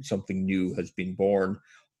something new has been born,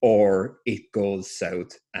 or it goes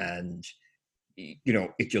south and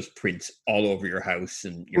it just prints all over your house,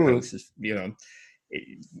 and your house is,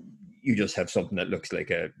 you just have something that looks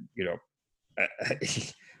like a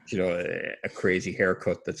crazy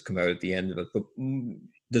haircut that's come out at the end of it. But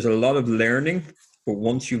there's a lot of learning. But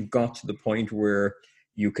once you've got to the point where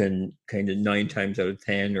you can kind of 9 times out of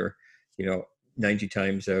 10, or 90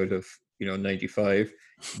 times out of 95,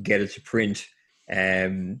 get it to print,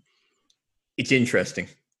 it's interesting.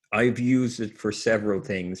 I've used it for several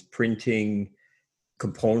things, printing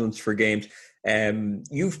components for games.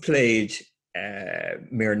 You've played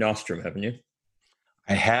Mare Nostrum, haven't you?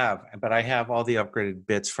 I have, but I have all the upgraded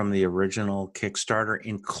bits from the original Kickstarter,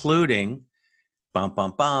 including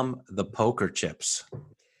the poker chips.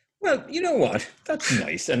 Well, you know what? That's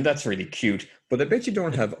nice, and that's really cute. But I bet you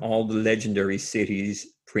don't have all the legendary cities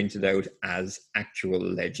printed out as actual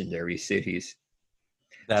legendary cities.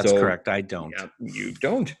 That's correct. I don't. Yeah, you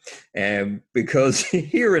don't. Because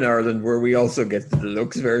here in Ireland, where we also get the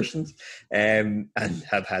deluxe versions, and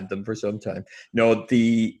have had them for some time. No,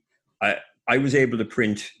 I was able to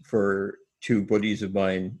print for 2 buddies of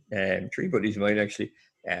mine, 3 buddies of mine actually,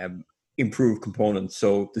 improved components.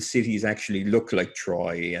 So the cities actually look like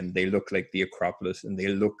Troy, and they look like the Acropolis, and they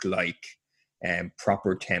look like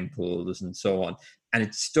proper temples and so on. And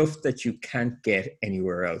it's stuff that you can't get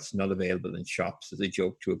anywhere else, not available in shops, as I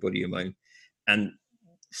joked to a buddy of mine. And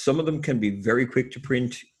some of them can be very quick to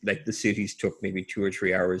print, like the cities took maybe 2 or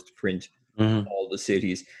 3 hours to print all the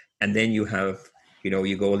cities. And then you have,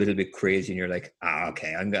 you go a little bit crazy and you're like,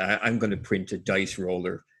 okay, I'm going to print a dice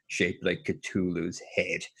roller shaped like Cthulhu's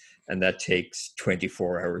head. And that takes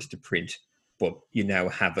 24 hours to print. But you now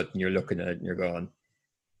have it, and you're looking at it and you're going,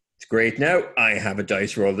 it's great. Now I have a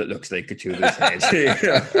dice roll that looks like Cthulhu's head.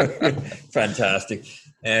 Fantastic.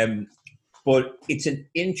 But it's an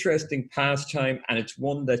interesting pastime, and it's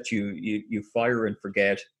one that you fire and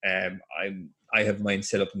forget. I have mine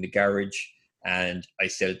set up in the garage, and I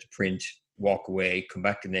set it to print, walk away, come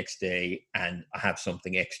back the next day, and I have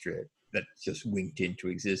something extra that just winked into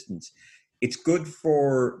existence. It's good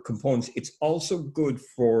for components. It's also good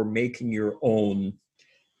for making your own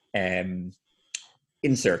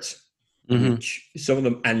inserts, which some of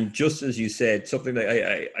them, and just as you said, something like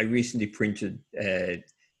I recently printed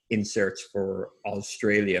inserts for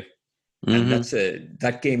Australia, and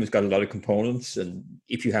that game has got a lot of components, and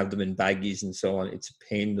if you have them in baggies and so on, it's a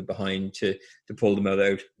pain in the behind to pull them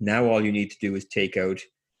out. Now all you need to do is take out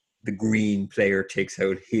the green player, takes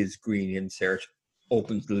out his green insert,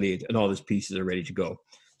 opens the lid, and all his pieces are ready to go.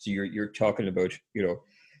 So you're talking about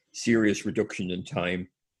serious reduction in time.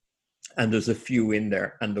 And there's a few in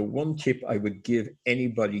there. And the one tip I would give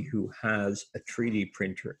anybody who has a 3D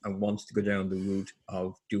printer and wants to go down the route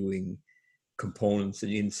of doing components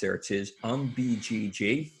and inserts is on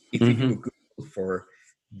BGG. If you do a Google for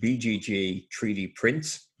BGG 3D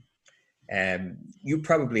prints, you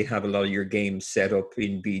probably have a lot of your games set up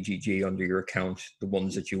in BGG under your account, the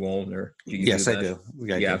ones that you own, or do you? Yes, do I do.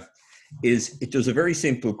 Yeah. It does a very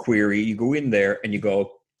simple query. You go in there and you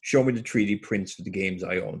go, show me the 3D prints for the games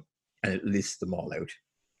I own. And it lists them all out.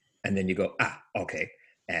 And then you go, okay,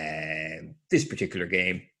 this particular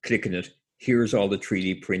game, clicking it, here's all the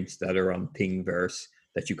 3D prints that are on Thingiverse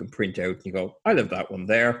that you can print out. And you go, I love that one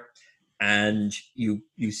there. And you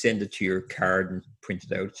send it to your card and print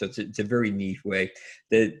it out. So it's a very neat way.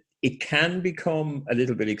 It can become a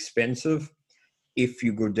little bit expensive if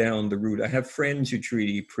you go down the route. I have friends who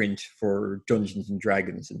 3D print for Dungeons and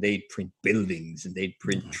Dragons, and they'd print buildings and they'd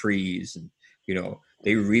print trees, and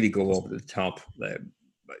they really go over the top.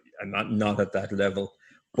 I'm not at that level,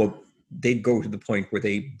 but they go to the point where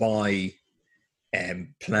they buy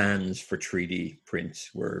plans for 3D prints,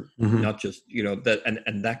 where not just that,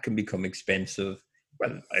 and that can become expensive.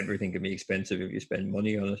 Well, everything can be expensive if you spend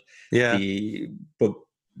money on it. Yeah. But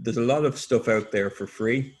there's a lot of stuff out there for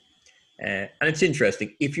free, and it's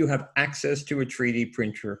interesting. If you have access to a 3D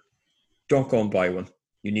printer, don't go and buy one.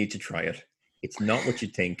 You need to try it. It's not what you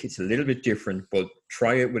think. It's a little bit different, but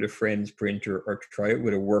try it with a friend's printer, or try it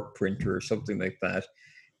with a work printer or something like that.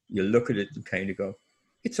 You look at it and kind of go,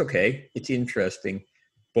 it's okay. It's interesting.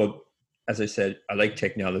 But as I said, I like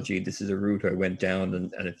technology. This is a route I went down,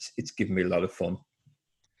 and it's given me a lot of fun.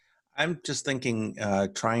 I'm just thinking,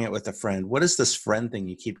 trying it with a friend. What is this friend thing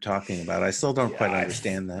you keep talking about? I still don't quite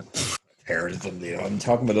understand that. heard of them. I'm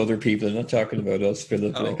talking about other people. I'm not talking about us,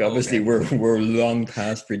 Philip. Obviously, okay. we're long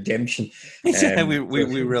past redemption. Yeah, we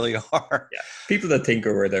really are. Yeah, people that think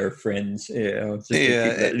we're their friends, just like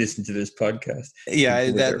people that listen to this podcast. Yeah,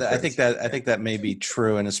 I think I think that may be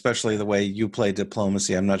true, and especially the way you play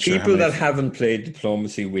diplomacy. I'm not sure how people many that haven't played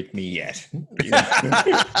diplomacy with me yet.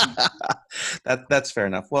 That's fair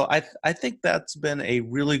enough. Well, I think that's been a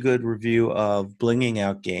really good review of blinging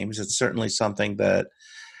out games. It's certainly something that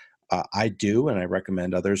I do, and I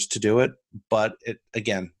recommend others to do it. But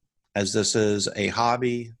again, as this is a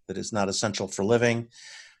hobby that is not essential for living,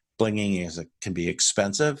 blinging can be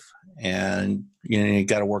expensive, and you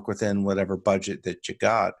got to work within whatever budget that you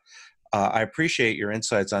got. I appreciate your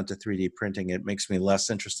insights onto 3D printing. It makes me less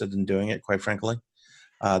interested in doing it, quite frankly,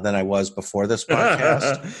 than I was before this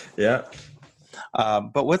podcast. Yeah.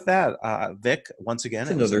 But with that, Vic, once again,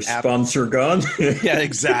 it's another sponsor gone. Yeah,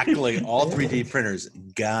 exactly. All 3D printers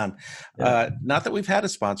gone. Yeah. Not that we've had a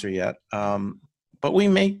sponsor yet, but we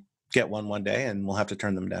may get one day, and we'll have to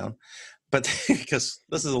turn them down. But because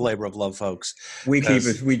this is a labor of love, folks. We keep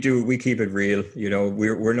it real.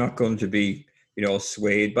 We're not going to be,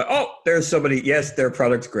 swayed. But there's somebody. Yes, their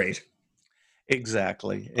product's great.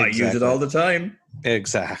 Exactly. I use it all the time.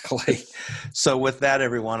 Exactly. So with that,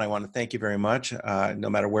 everyone, I want to thank you very much. No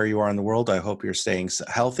matter where you are in the world, I hope you're staying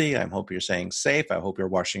healthy. I hope you're staying safe. I hope you're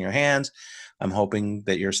washing your hands. I'm hoping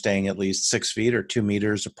that you're staying at least 6 feet or 2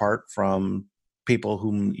 meters apart from people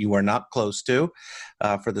whom you are not close to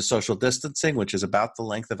for the social distancing, which is about the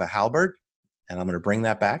length of a halberd. And I'm going to bring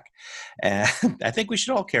that back. And I think we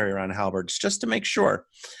should all carry around halberds just to make sure.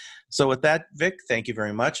 So with that, Vic, thank you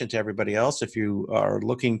very much. And to everybody else, if you are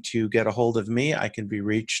looking to get a hold of me, I can be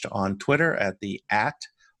reached on Twitter at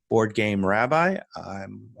 @BoardGameRabbi.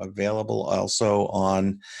 I'm available also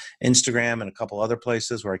on Instagram and a couple other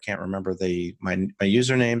places where I can't remember my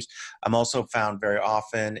usernames. I'm also found very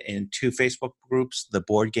often in 2 Facebook groups, the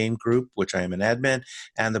Board Game Group, which I am an admin,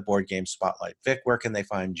 and the Board Game Spotlight. Vic, where can they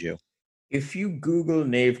find you? If you Google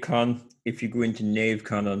NaveCon, if you go into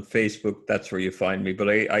NaveCon on Facebook, that's where you find me. But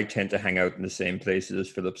I tend to hang out in the same places as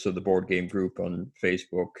Philip, so the Board Game Group on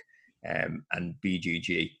Facebook and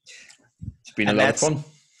BGG. It's been a lot of fun.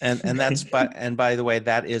 And that's by the way,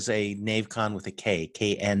 that is a NaveCon with a K,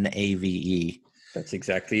 KNAVE. That's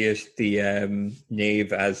exactly it. The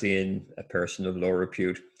knave as in a person of low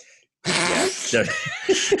repute. Yeah.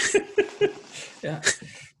 Yeah.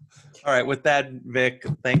 All right. With that, Vic,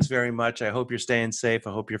 thanks very much. I hope you're staying safe.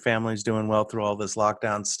 I hope your family's doing well through all this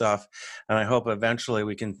lockdown stuff. And I hope eventually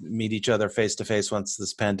we can meet each other face to face once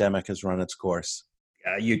this pandemic has run its course.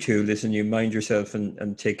 You too. Listen, you mind yourself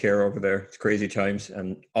and take care over there. It's crazy times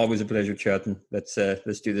and always a pleasure chatting. Let's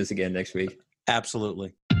do this again next week.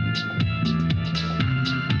 Absolutely.